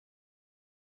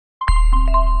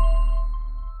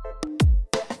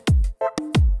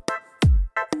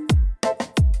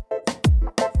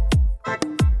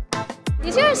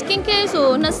skincare ဆို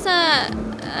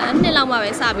နှစ်လောက်မှပဲ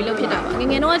စပြီးလုပ်ဖြစ်တာပါင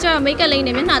ငယ်တော့ကျတော့ make up လိမ့်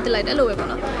နေမျက်နှာတက်လိုက်တယ်လို့ပဲပေါ့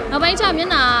နော်နောက်ပိုင်းကျမျက်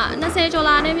နှာ20ကျော်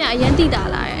လာနေမြအရင်တိတာ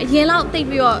လာတယ်အရင်လောက်တိတ်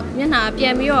ပြီးတော့မျက်နှာပြ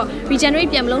န်ပြီးတော့ regenerate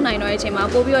ပြန်မလုပ်နိုင်တော့တဲ့အချိန်မှာ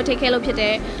ပို့ပြီးတော့ take care လုပ်ဖြစ်တ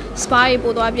ယ် spa တွေ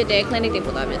ပို့သွားဖြစ်တယ် clinic တွေ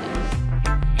ပို့သွားဖြစ်တယ်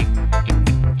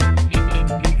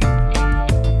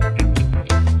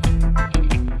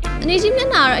အနေကြီးမျက်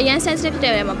နှာတော့အရင် sensitive ဖြ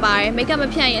စ်တယ်ပဲမပါတယ် make up မ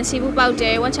ဖြတ်ရင်စီဘူးပေါက်တ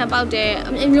ယ်ဝက်ချံပေါက်တယ်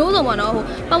အမျိုးစုံပေါ့နော်ဟို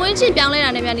ပတ်ဝန်းကျင်ပြောင်းလဲတာ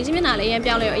နဲ့မြန်နေကြီးမျက်နှာလည်းအရင်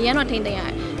ပြောင်းလဲရောအရင်တော့ထိမ့်သိမ်းရတ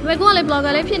ယ်ဒါပေမဲ့ကိုကလည်း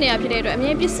blogger လေးဖြစ်နေတာဖြစ်တဲ့အတွက်အ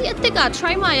မြဲပစ္စည်းအသစ်က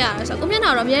try မှရတာဆိုတော့ကိုမျက်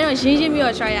နှာတော့အများကြီးရင်းပြီး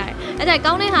တော့ try ရတယ်အဲ့ဒါ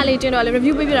ကောင်းတဲ့ဟာလေးတင်တော့လေ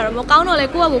review ပေးပြတာတော့မကောင်းတော့လေ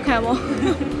ကိုယ့်အကိုခံပေါ့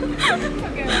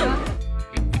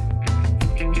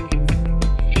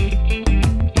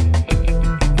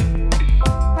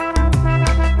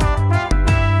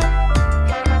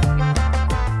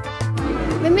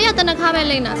မမေကတနခါပဲ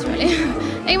လိမ့်တာဆိုတော့လေ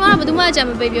အိမ်မှာတော့ဘယ်သူမှအကြံ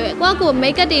မပေးပြောကိုကကို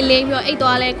make up တွေလိမ့်ပြီးတော့အိတ်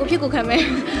သွားလဲကိုဖြစ်ကိုခံမယ်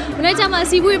မနေ့ကျမှ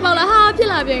စီဘူးပေါက်လာဟာဖြစ်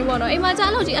လာပြန်ပြီပေါ့နော်အိမ်မှာ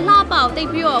ကြားလို့ကြီးအလှပေါက်တိတ်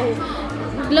ပြီးတော့ဟို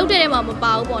လုတ်တဲ့ထဲမှာမ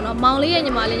ပါဘူးပေါ့နော်မောင်လေးရဲ့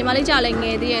ညီမလေးကြာလဲင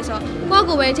ယ်သေးရဲ့ဆိုတော့ကိုက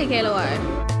ကိုပဲထိတ်ခဲလို့ရတယ်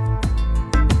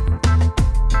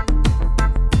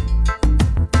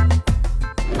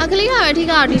အခလေးကတော့အထူး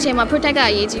ကတော့ဒီချိန်မှာ protect က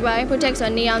အရေးကြီးပါတယ် protect ဆို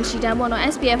တော့နေအောင်ချီတန်းပေါ့နော်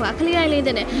SPF ကအခလေးတိုင်းလေးတ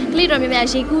င်တယ်ခလေးတော်များများ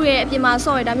ရေကူးရဲ့အပြင်မှာ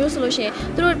ဆော့ရဒါမျိုးဆိုလို့ရှိရင်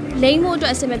သူတို့လိမ့်ဖို့အတွ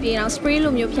က်အဆင်မပြေအောင် spray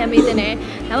လိုမျိုးဖြန်းပေးတင်တယ်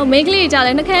ဒါပေမဲ့ make လေးကြာ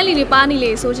လဲနှကန်းလေးတွေပါနေ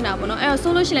လေဆိုချင်တာပေါ့နော်အဲ့တော့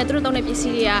ဆိုလို့ရှိရင်လည်းသူတို့တောင်းတဲ့ပစ္စ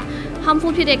ည်းတွေက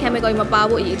harmful ဖြစ်တဲ့ chemical တွေမပါ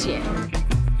ဖို့အရေးကြီးတယ်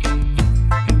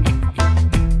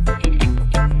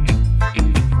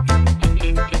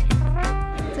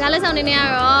စကားလက်ဆောင်နေနေက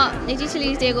တော့နေကြီး chili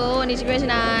တွေကိုနေကြီး version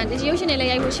နေကြီးရုပ်ရှင်တွေလ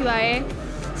ည်းရိုက်ဖို့ရှိပါတယ်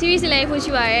series လေးဖွင့်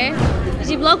ရှိပါရယ်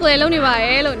ဒီ blog ကိုလည်းလုပ်နေပါရ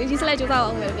ယ်လို့ဒီ slide ကြိုးစား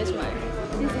အောင်မယ်ပြောချင်ပါတယ်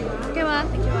ဟုတ်ကဲ့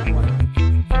ပါ